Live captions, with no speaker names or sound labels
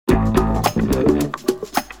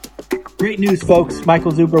Great news, folks.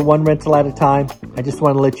 Michael Zuber, One Rental at a Time. I just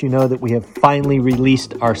want to let you know that we have finally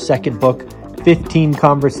released our second book, 15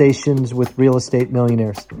 Conversations with Real Estate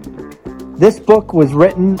Millionaires. This book was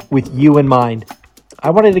written with you in mind.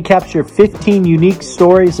 I wanted to capture 15 unique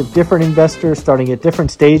stories of different investors starting at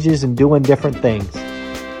different stages and doing different things.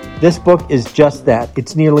 This book is just that.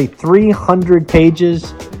 It's nearly 300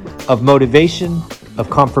 pages of motivation,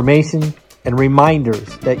 of confirmation, and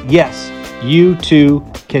reminders that yes, you too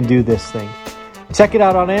can do this thing. Check it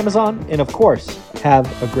out on Amazon, and of course, have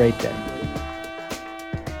a great day.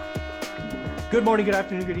 Good morning, good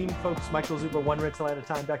afternoon, good evening, folks. Michael Zuber, One Rental at a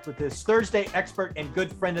Time, back with this Thursday expert and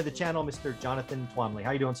good friend of the channel, Mr. Jonathan Twombly. How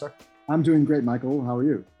you doing, sir? I'm doing great, Michael. How are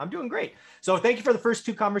you? I'm doing great. So thank you for the first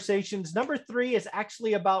two conversations. Number three is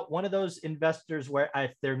actually about one of those investors where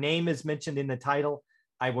if their name is mentioned in the title,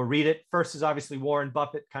 I will read it. First is obviously Warren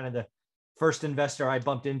Buffett, kind of the first investor I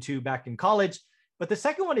bumped into back in college. But the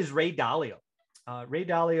second one is Ray Dalio. Ray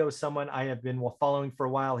Dalio is someone I have been following for a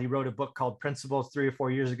while. He wrote a book called Principles 3 or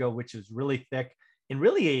 4 years ago, which is really thick and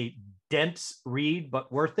really a dense read,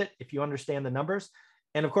 but worth it if you understand the numbers.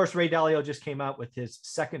 And of course, Ray Dalio just came out with his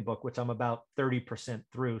second book, which I'm about 30%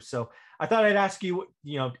 through. So I thought I'd ask you,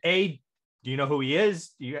 A, do you know who he is?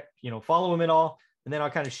 Do you follow him at all? And then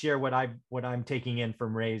I'll kind of share what I'm taking in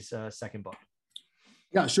from Ray's second book.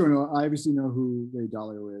 Yeah, sure. No, I obviously know who Ray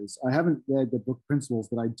Dalio is. I haven't read the book Principles,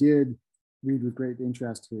 but I did read with great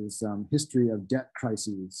interest his history of debt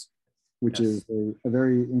crises, which is a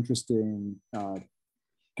very interesting kind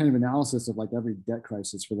of analysis of like every debt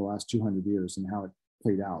crisis for the last 200 years and how it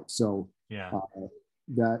played out. So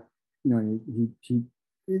that,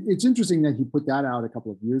 it's interesting that he put that out a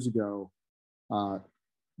couple of years ago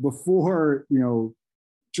before, $1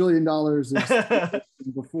 trillion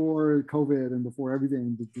before COVID and before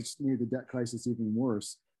everything that just made the debt crisis even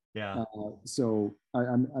worse. Yeah. So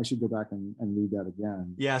I should go back and read that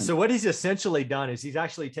again. Yeah. So what he's essentially done is he's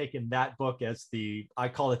actually taken that book as I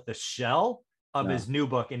call it the shell of his new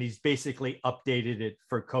book. And he's basically updated it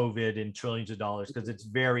for COVID and trillions of dollars because it's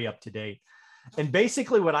very up to date. And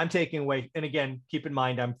basically what I'm taking away, and again, keep in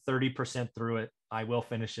mind, I'm 30% through it. I will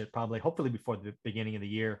finish it hopefully before the beginning of the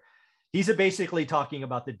year. He's basically talking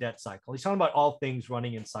about the debt cycle. He's talking about all things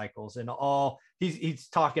running in cycles and he's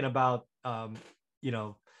talking about,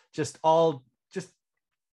 just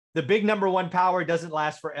the big number one power doesn't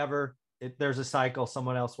last forever. There's a cycle,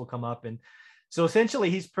 someone else will come up. And so essentially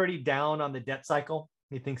he's pretty down on the debt cycle.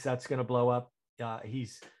 He thinks that's going to blow up.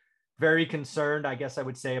 He's very concerned, I guess I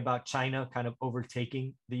would say, about China kind of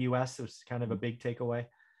overtaking the US. It was kind of a big takeaway.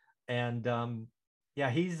 And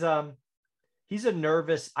he's a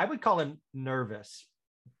nervous, I would call him nervous.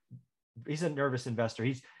 He's a nervous investor.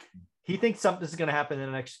 He thinks something's going to happen in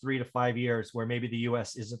the next 3 to 5 years where maybe the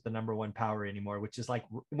US isn't the number one power anymore, which is like,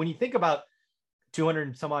 when you think about 200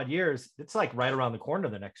 and some odd years, it's like right around the corner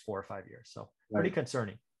the next 4 or 5 years. So pretty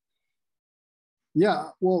concerning. Yeah.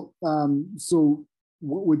 Well, so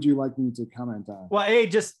what would you like me to comment on? Well,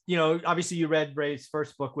 obviously you read Ray's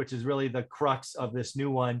first book, which is really the crux of this new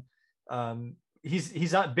one.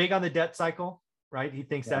 He's not big on the debt cycle, right? He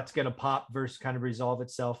thinks that's going to pop versus kind of resolve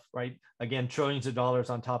itself, right? Again, trillions of dollars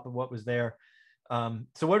on top of what was there.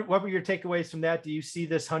 So what were your takeaways from that? Do you see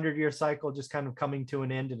this 100-year cycle just kind of coming to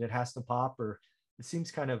an end and it has to pop, or it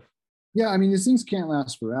seems kind of... Yeah, I mean, these things can't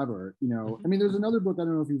last forever. I mean, there's another book, I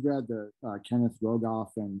don't know if you've read, the Kenneth Rogoff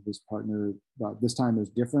and his partner, This Time Is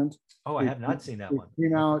Different. Oh, I have not seen that one.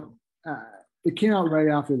 It came out right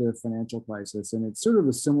after the financial crisis, and it's sort of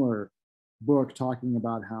a similar book talking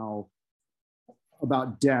about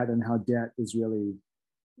debt and how debt is really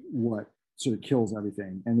what sort of kills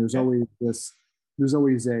everything. And there's always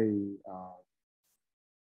a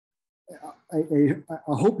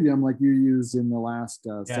hopium like you used in the last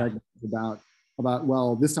segment about,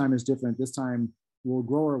 well, this time is different. This time we'll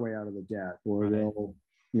grow our way out of the debt, or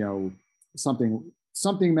we'll,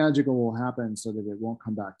 something magical will happen so that it won't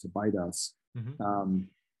come back to bite us. Mm-hmm.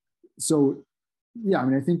 Yeah, I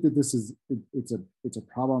mean, I think that it's a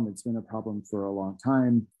problem. It's been a problem for a long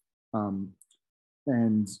time.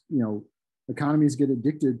 And economies get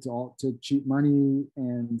addicted to cheap money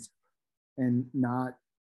and not.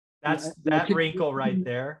 That's that wrinkle right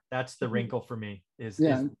there. That's the wrinkle for me is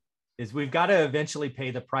we've got to eventually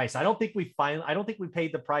pay the price. I don't think we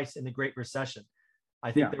paid the price in the Great Recession.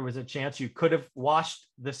 I think there was a chance you could have washed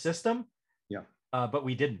the system. Yeah. But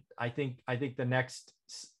we didn't. I think the next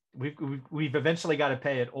we've eventually got to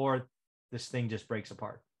pay it, or this thing just breaks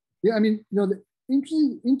apart. Yeah, I mean, the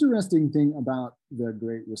interesting thing about the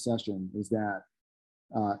Great Recession is that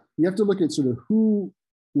you have to look at sort of who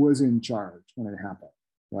was in charge when it happened,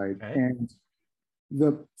 right? Okay. And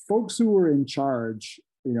the folks who were in charge,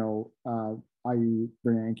 i.e.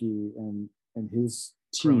 Bernanke and his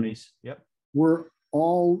team, cronies, yep, were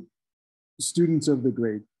all students of the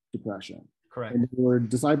Great Depression. Correct. And they were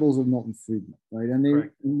disciples of Milton Friedman, right?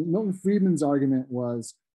 And Milton Friedman's argument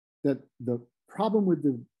was that the problem with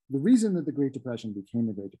the reason that the Great Depression became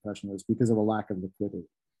the Great Depression was because of a lack of liquidity.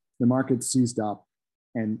 The market seized up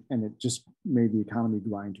and it just made the economy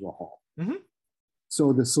grind to a halt. Mm-hmm.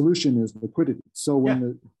 So the solution is liquidity. So when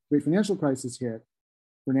the Great Financial Crisis hit,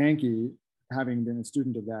 Bernanke, having been a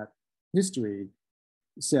student of that history,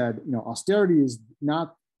 said, austerity is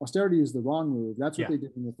the wrong move. That's what they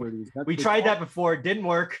did in the 30s. We tried that before. It didn't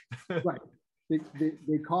work. Right.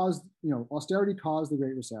 They caused, austerity caused the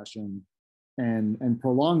Great Recession and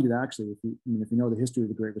prolonged it, actually. If you know the history of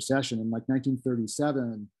the Great Recession, in like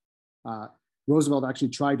 1937, Roosevelt actually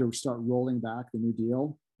tried to start rolling back the New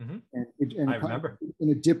Deal. Mm-hmm. And I remember. And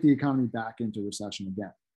it dipped the economy back into recession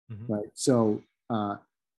again. Mm-hmm. Right. So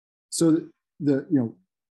the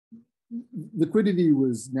liquidity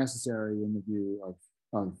was necessary in the view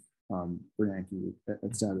of Bernanke,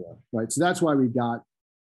 et cetera. Right. So that's why we got,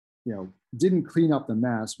 didn't clean up the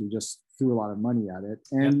mess. We just threw a lot of money at it.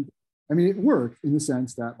 And I mean, it worked in the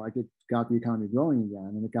sense that like it got the economy growing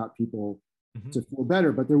again and it got people to feel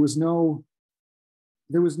better, but there was no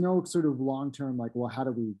sort of long-term, like, well, how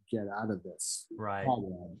do we get out of this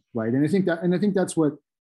problem? Right. And I think that's what,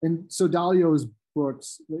 and so Dalio's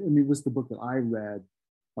books, was the book that I read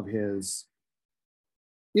of his.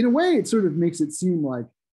 In a way, it sort of makes it seem like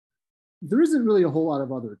there isn't really a whole lot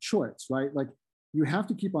of other choice, right? Like you have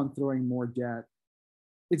to keep on throwing more debt.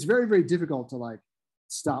 It's very, very difficult to like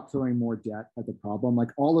stop throwing more debt at the problem.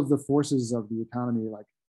 Like all of the forces of the economy, like,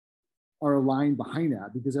 are aligned behind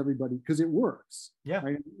that because it works. Yeah.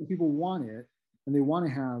 Right? People want it and they want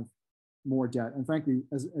to have more debt. And frankly,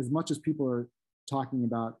 as much as people are talking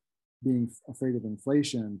about being afraid of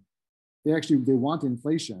inflation, they want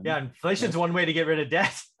inflation. Yeah, inflation's one way to get rid of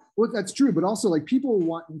debt. Well, that's true, but also like people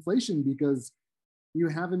want inflation because you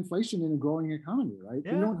have inflation in a growing economy, right?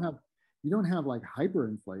 Yeah. You don't have like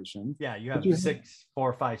hyperinflation. Yeah, you have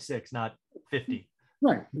 4, 5, 6, not 50.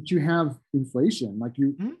 Right, but you have inflation, like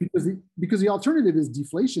because the alternative is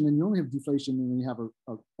deflation, and you only have deflation when you have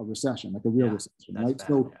a recession, like a real recession, right? Bad,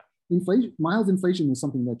 so inflation, mild inflation is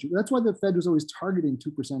something that's why the Fed was always targeting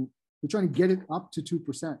 2%. They're trying to get it up to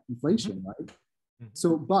 2% inflation, right? Mm-hmm.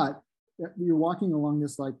 So, but you're walking along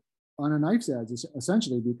this like on a knife's edge,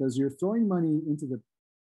 essentially, because you're throwing money into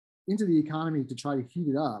the economy to try to heat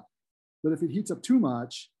it up, but if it heats up too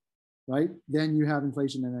much, right, then you have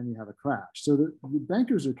inflation and then you have a crash. So the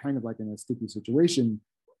bankers are kind of like in a sticky situation.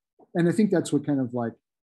 And I think that's what kind of like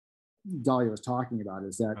Dalio was talking about,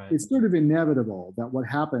 is that it's sort of inevitable that what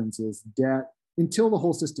happens is debt, until the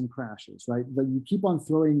whole system crashes, right? That you keep on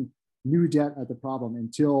throwing new debt at the problem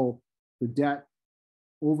until the debt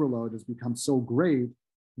overload has become so great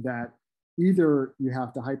that either you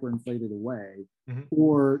have to hyperinflate it away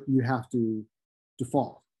or you have to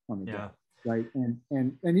default on the debt. Right. And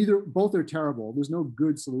both are terrible. There's no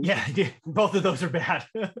good solution. Yeah, both of those are bad.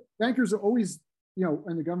 Bankers are always,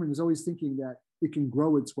 and the government is always thinking that it can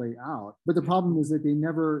grow its way out. But the problem is that they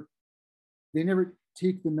never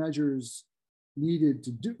take the measures needed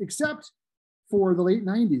to do, except for the late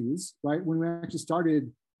 90s, right? When we actually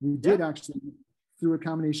started, we did actually, through a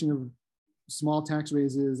combination of small tax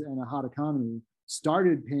raises and a hot economy,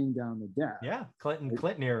 started paying down the debt. Yeah,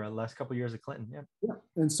 Clinton era, last couple of years of Clinton. Yeah.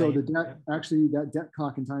 And so the debt, actually that debt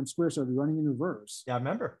clock in Times Square started running in reverse. Yeah, I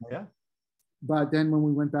remember. Yeah. But then when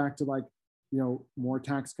we went back to like, more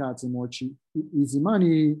tax cuts and more cheap, easy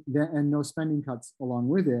money, and no spending cuts along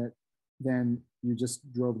with it, then you just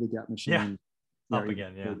drove the debt machine up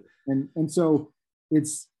again. Yeah. And so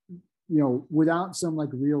it's, without some like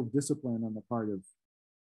real discipline on the part of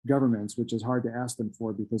governments, which is hard to ask them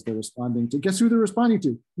for because they're responding to, guess who they're responding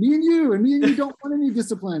to? Me and you don't want any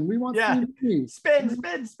discipline. We want free money.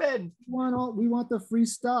 Spend. We want the free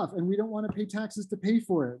stuff, and we don't want to pay taxes to pay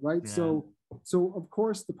for it, right? Yeah. So of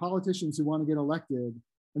course the politicians who want to get elected,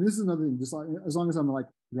 and this is another thing, just like, as long as I'm like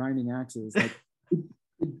grinding axes, like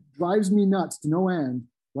it drives me nuts to no end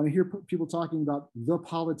when I hear people talking about the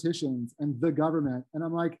politicians and the government, and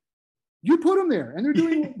I'm like, you put them there, and they're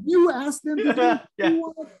doing what you asked them to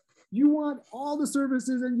do. You want all the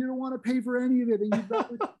services, and you don't want to pay for any of it, and you've got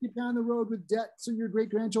to get down the road with debt so your great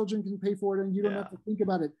grandchildren can pay for it, and you don't have to think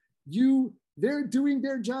about it. They're doing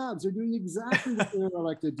their jobs. They're doing exactly what they were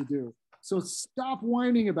elected to do. So stop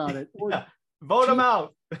whining about it, or vote them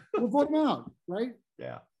out. Or vote them out, right?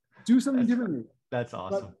 Yeah. Do something differently. That's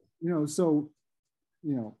awesome. But,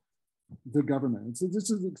 the government.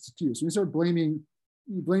 This is an excuse. We start blaming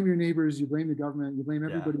you blame your neighbors, you blame the government, you blame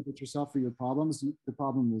everybody but yourself for your problems. The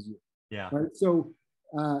problem is you. Yeah. Right. So,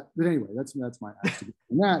 but anyway, that's my answer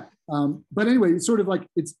on that. But anyway, it's sort of like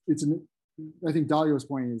I think Dalio's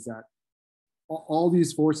point is that all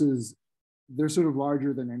these forces, they're sort of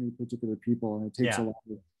larger than any particular people, and it takes a lot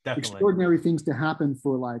of extraordinary things to happen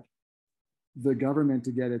for like the government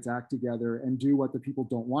to get its act together and do what the people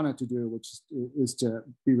don't want it to do, which is to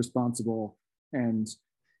be responsible and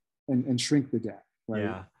shrink the debt. Right?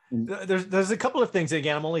 Yeah. There's a couple of things.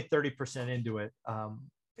 Again, I'm only 30% into it.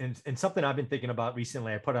 And something I've been thinking about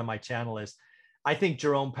recently, I put on my channel, is I think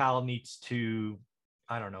Jerome Powell needs to,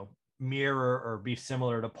 I don't know, mirror or be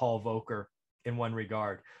similar to Paul Volcker in one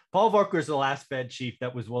regard. Paul Volcker is the last Fed chief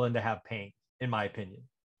that was willing to have pain, in my opinion,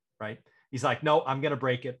 right? He's like, no, I'm going to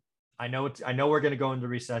break it. I know we're going to go into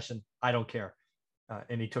recession. I don't care.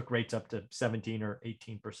 And he took rates up to 17 or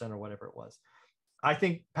 18% or whatever it was. I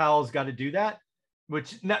think Powell's got to do that,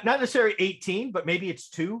 which not necessarily 18, but maybe it's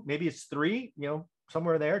 2, maybe it's 3,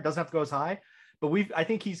 somewhere there. It doesn't have to go as high, but I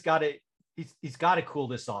think he's got to cool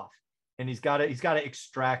this off, and he's got to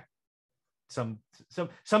extract some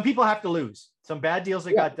people have to lose. Some bad deals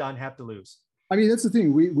that got done have to lose. I mean, that's the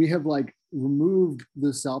thing. We have like removed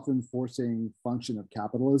the self-enforcing function of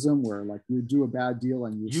capitalism, where like you do a bad deal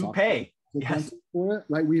and you pay for it,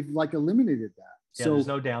 right? We've like eliminated that. Yeah, so there's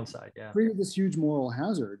no downside. Yeah, created this huge moral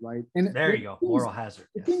hazard, right? And there you go, moral hazard.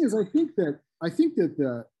 The thing is, I think that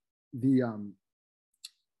the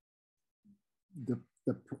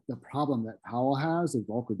problem that Powell has that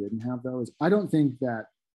Volcker didn't have, though, is I don't think that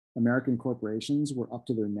American corporations were up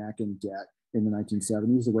to their neck in debt in the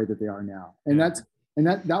 1970s the way that they are now, and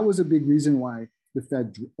that was a big reason why the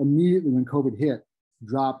Fed immediately when COVID hit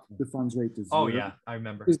dropped the funds rate to 0. Oh yeah, I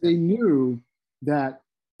remember. Because they knew that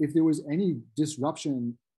if there was any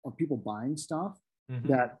disruption of people buying stuff,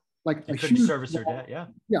 that like they couldn't service their debt.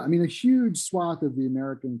 Yeah, I mean, a huge swath of the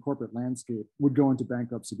American corporate landscape would go into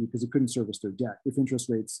bankruptcy because it couldn't service their debt if interest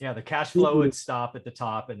rates. Yeah, the cash flow would stop at the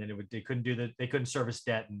top, and then they couldn't service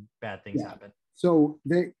debt, and bad things happen. So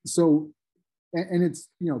and it's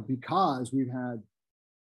because we've had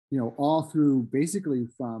all through basically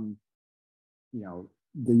from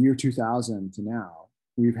the year 2000 to now,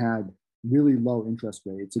 we've had really low interest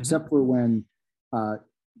rates, except for when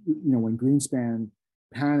when Greenspan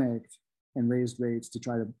panicked and raised rates to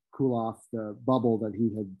try to cool off the bubble that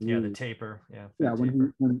he had brewed. Yeah, the taper. Yeah,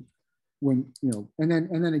 when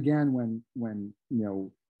and then again when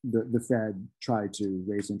the Fed tried to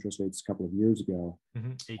raise interest rates a couple of years ago.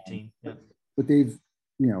 18. Yeah. But they've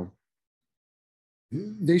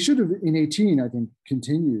they should have in 18, I think,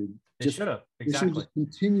 continued. They should have exactly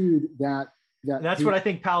continued that. And that's what I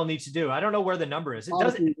think Powell needs to do. I don't know where the number is. It's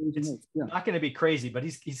not going to be crazy, but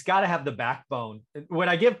he's got to have the backbone. What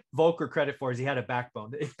I give Volcker credit for is he had a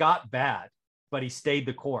backbone. It got bad, but he stayed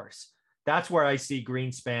the course. That's where I see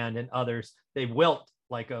Greenspan and others. They wilt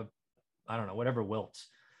like whatever wilts.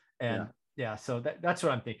 And so that's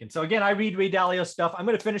what I'm thinking. So again, I read Ray Dalio's stuff. I'm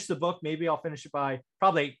going to finish the book. Maybe I'll finish it by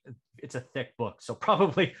it's a thick book. So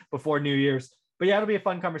probably before New Year's. But yeah, it'll be a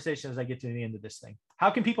fun conversation as I get to the end of this thing. How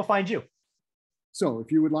can people find you? So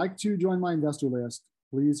if you would like to join my investor list,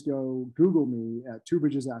 please go Google me at Two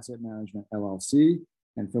Bridges Asset Management, LLC,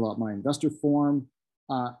 and fill out my investor form.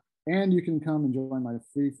 And you can come and join my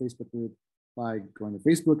free Facebook group by going to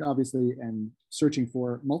Facebook, obviously, and searching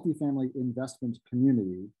for Multifamily Investment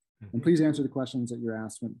Community. And please answer the questions that you're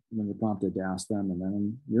asked when you're prompted to ask them, and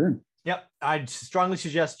then you're in. Yep. I'd strongly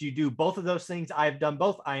suggest you do both of those things. I've done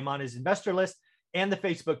both. I'm on his investor list, and the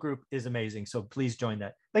Facebook group is amazing. So please join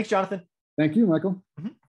that. Thanks, Jonathan. Thank you, Michael.